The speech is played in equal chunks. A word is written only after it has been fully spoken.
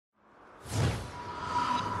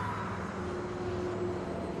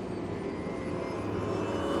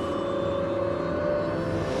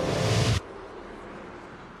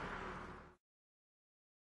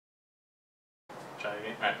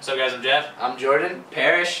Alright, what's up guys, I'm Jeff. I'm Jordan.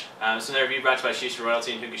 Parrish. This is another review brought to you by Shisha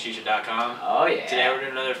Royalty and hookah-shisha.com. Oh yeah. Today we're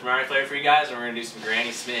doing another Fumari flavor for you guys, and we're going to do some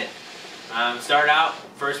Granny Smith. Start out,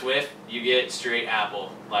 first whiff, you get straight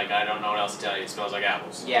apple. Like, I don't know what else to tell you, it smells like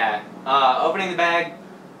apples. Yeah. Opening the bag,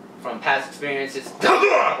 from past experiences, it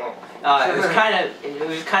was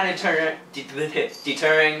kind of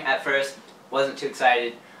deterring at first. Wasn't too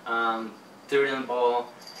excited. Threw it in the bowl.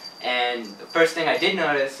 And the first thing I did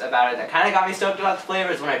notice about it that kind of got me stoked about the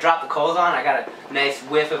flavor is when I dropped the coals on, I got a nice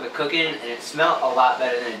whiff of it cooking, and it smelled a lot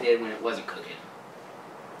better than it did when it wasn't cooking.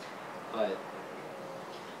 But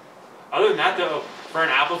other than that though, for an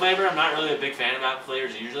apple flavor, I'm not really a big fan of apple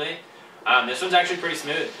flavors usually. This one's actually pretty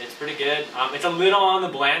smooth. It's pretty good. It's a little on the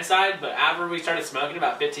bland side, but after we started smoking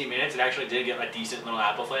about 15 minutes, it actually did get a decent little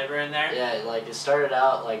apple flavor in there. Yeah, like it started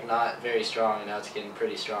out like not very strong, and now it's getting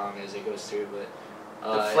pretty strong as it goes through, but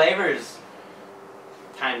the flavor's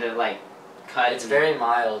kind of like cut. It's very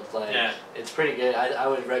mild. Like, yeah. It's pretty good. I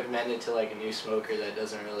would recommend it to like a new smoker that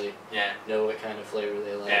doesn't really know what kind of flavor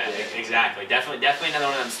they like. Yeah, exactly. Definitely another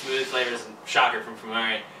one of them smooth flavors. Shocker from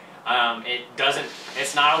Fumari.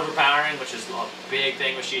 It's not overpowering, which is a big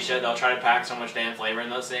thing with shisha. They'll try to pack so much damn flavor in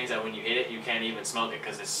those things that when you hit it, you can't even smoke it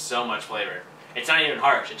because it's so much flavor. It's not even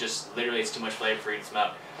harsh. It just literally it's too much flavor for you to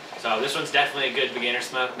smoke. So this one's definitely a good beginner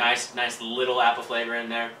smoke. Nice little apple flavor in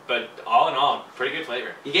there. But all in all, pretty good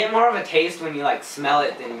flavor. You get more of a taste when you like smell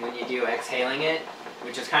it than when you do exhaling it,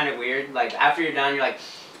 which is kind of weird. Like after you're done, you're like,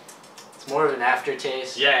 it's more of an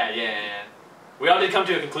aftertaste. Yeah. We all did come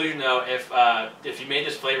to a conclusion though, if you made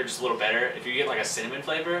this flavor just a little better, if you get like a cinnamon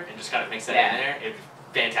flavor and just kind of mix that in there, it'd be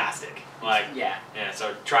fantastic. Like yeah,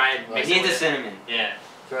 so try it. It needs a cinnamon. Yeah.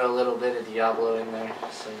 Throw a little bit of Diablo in there,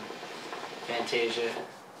 some Fantasia.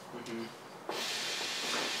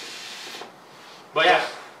 But yeah,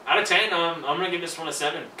 out of 10, I'm gonna give this one a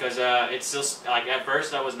 7 because it's still like at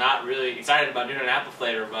first I was not really excited about doing an apple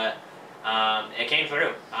flavor, but it came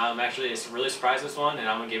through. I'm actually really surprised with this one, and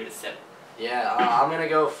I'm gonna give it a 7. Yeah, I'm gonna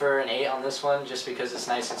go for an 8 on this one just because it's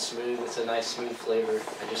nice and smooth. It's a nice smooth flavor.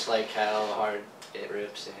 I just like how hard it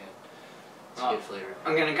rips, and it's a good flavor.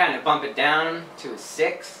 I'm gonna kind of bump it down to a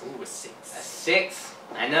 6. Ooh, a 6. A 6.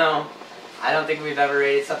 I know. I don't think we've ever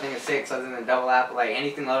rated something a 6 other than double apple. Like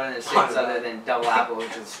anything lower than a 6 other than double apple,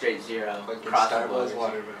 which is straight 0. Across the board.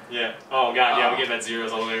 Yeah. Oh god, yeah, we give that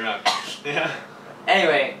zeros all the way around. Yeah.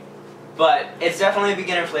 Anyway, but it's definitely a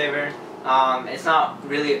beginner flavor. It's not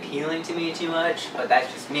really appealing to me too much, but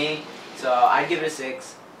that's just me. So I'd give it a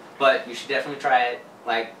 6. But you should definitely try it.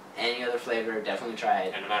 Like any other flavor, definitely try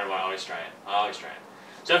it. And no matter what, always try it. Always try it.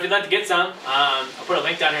 So if you'd like to get some, I'll put a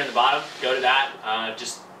link down here in the bottom. Go to that.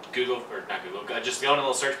 Just Google, or not Google, just go in a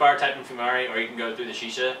little search bar, type in Fumari, or you can go through the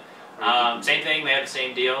shisha. Same thing, they have the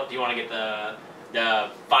same deal. If you want to get the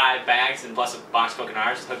 5 bags and plus a box of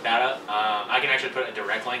coconars, hook that up. I can actually put a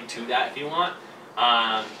direct link to that if you want.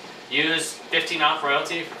 Use 15 off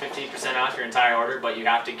royalty for 15% off your entire order, but you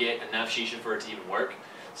have to get enough shisha for it to even work.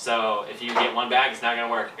 So if you get 1 bag, it's not going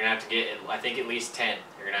to work. You're going to have to get, I think, at least 10.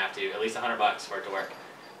 You're going to have to, at least $100 for it to work.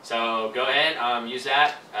 So go ahead, use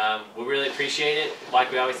that. We really appreciate it. Like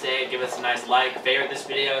we always say, give us a nice like, favorite this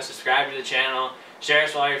video, subscribe to the channel, share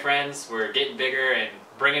us with all your friends. We're getting bigger and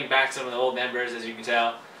bringing back some of the old members, as you can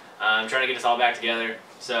tell. I'm trying to get us all back together.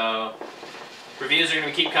 So reviews are going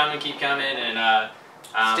to keep coming, and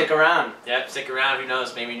stick around. Yep, stick around. Who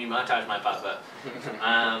knows? Maybe a new montage might pop up.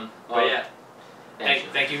 But yeah,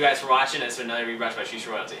 thank you guys for watching. It's been another rewatch by Shisha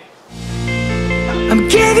Royalty. I'm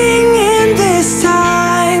giving in this time.